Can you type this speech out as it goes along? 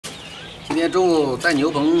今天中午在牛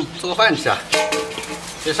棚做饭吃啊。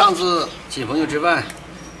这上次请朋友吃饭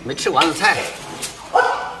没吃完的菜，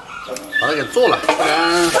把它给做了，不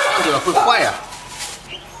然放久了会坏呀。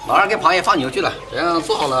老二给螃蟹放牛去了，这样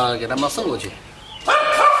做好了给他们送过去。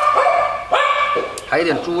还有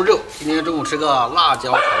点猪肉，今天中午吃个辣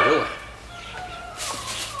椒炒肉啊。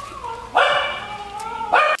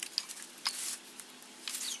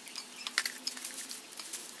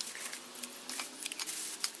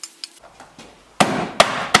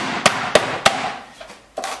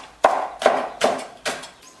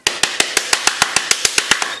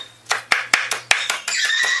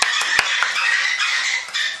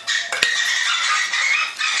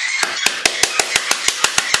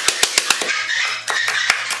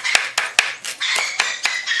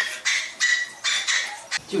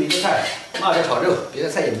 就一个菜，辣椒炒肉，别的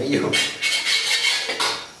菜也没有。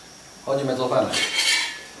好久没做饭了，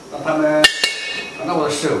让他们尝尝我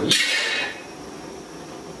的手艺。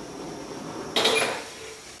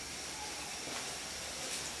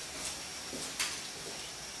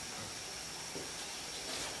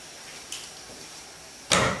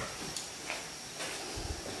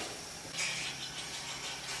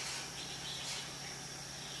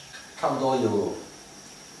差不多有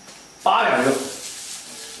8两肉。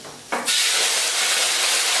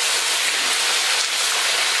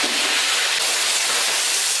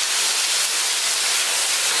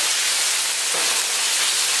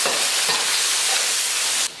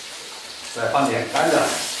 再放点干的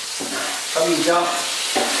小米椒，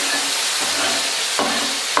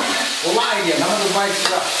多辣一点，他们都不爱吃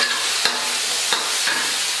的。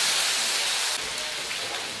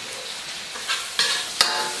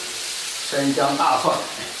生姜、大蒜、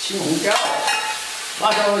青红椒，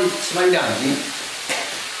辣椒起码有2斤。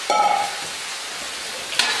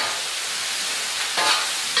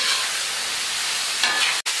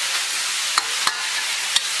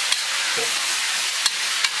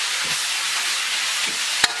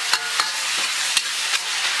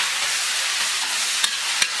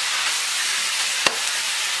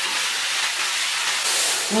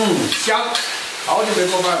 香，好久没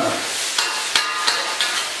做饭了。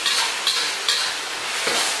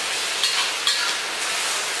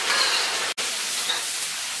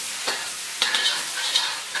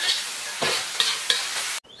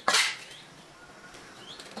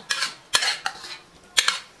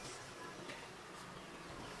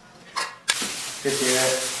这些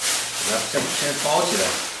我要先包起来，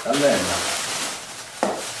等冷了，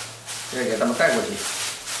再给他们带过去。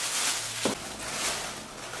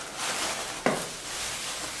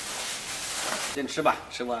 先吃吧，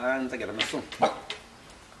吃完再给他们送。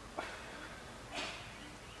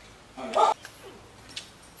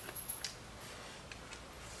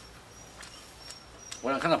我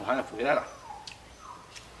想看到螃蟹回来了。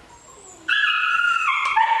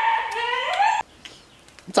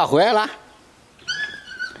你咋回来了？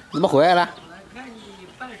你怎么回来了？我来看你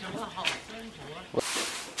办什么好生活。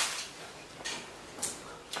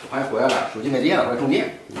螃蟹回来了，手机没电了，回来充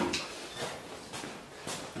电。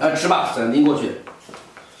那吃吧，整拎过去，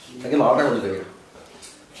再给老二带过去可以了。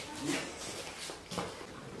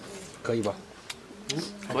可以吧？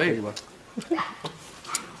可以吧？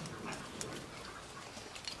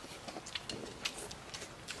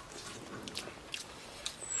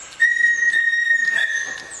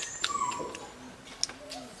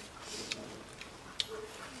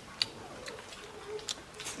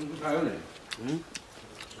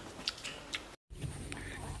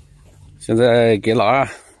现在给老二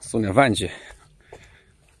送点饭去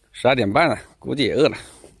，12点半了，估计也饿了。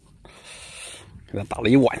给他打了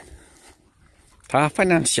一碗，他饭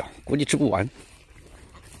量小，估计吃不完。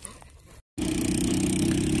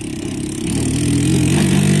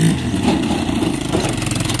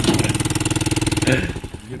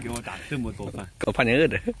你就给我打这么多饭，我怕你饿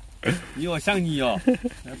着。你我像你哦，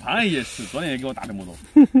螃蟹也是，昨天也给我打这么多，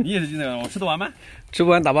你也是这样，我吃得完吗？吃不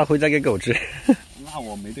完打包回家给狗吃。那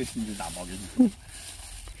我没这心情打包给你。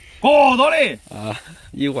好多嘞啊，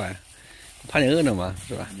一碗，怕你饿着嘛，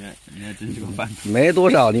是吧？你还真是个饭，没多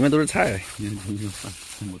少，里面都是菜。你还真是个饭，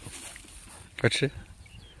这么多，快吃。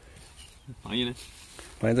螃蟹呢？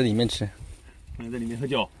螃蟹在里面吃。螃蟹在里面喝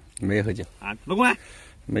酒？没喝酒啊，老公呢？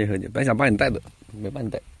没喝酒，本来想帮你带的，没帮你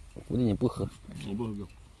带，估计你不喝。我不喝酒。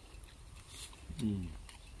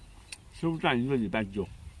休战1个礼拜酒。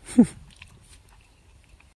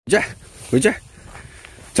回去，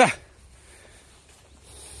这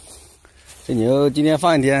牛今天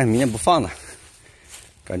放一天，明天不放了，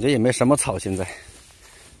感觉也没什么草，现在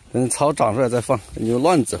等草长出来再放。牛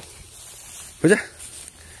乱走，回去，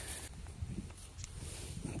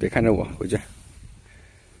别看着我，回去。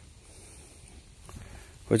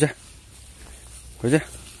回去，回去，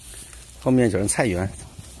后面有人菜园，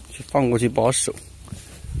去放过去不好守。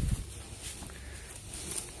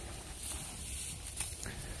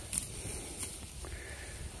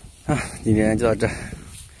啊，今天就到这，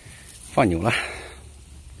放牛了。